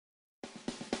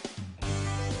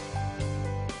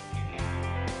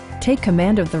Take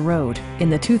command of the road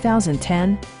in the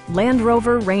 2010 Land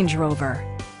Rover Range Rover.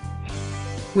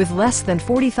 With less than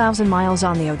 40,000 miles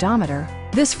on the odometer,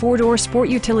 this four-door sport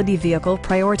utility vehicle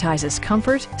prioritizes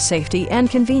comfort, safety, and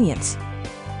convenience.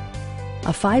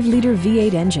 A 5-liter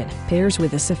V8 engine pairs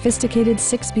with a sophisticated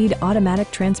 6-speed automatic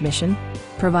transmission,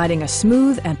 providing a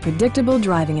smooth and predictable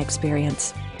driving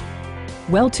experience.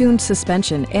 Well-tuned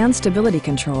suspension and stability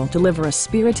control deliver a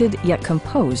spirited yet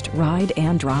composed ride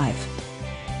and drive.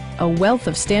 A wealth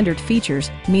of standard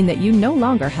features mean that you no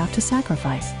longer have to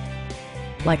sacrifice,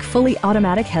 like fully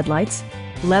automatic headlights,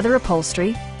 leather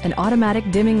upholstery, an automatic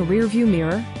dimming rearview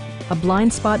mirror, a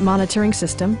blind spot monitoring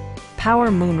system, power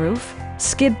moonroof,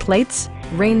 skid plates,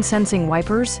 rain-sensing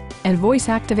wipers, and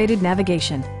voice-activated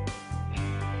navigation.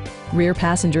 Rear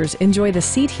passengers enjoy the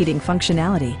seat heating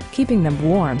functionality, keeping them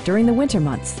warm during the winter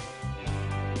months.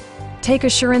 Take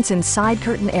assurance in side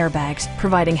curtain airbags,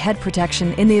 providing head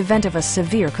protection in the event of a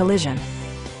severe collision.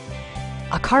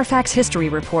 A Carfax history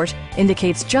report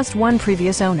indicates just one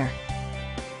previous owner.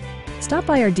 Stop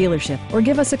by our dealership or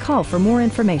give us a call for more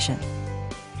information.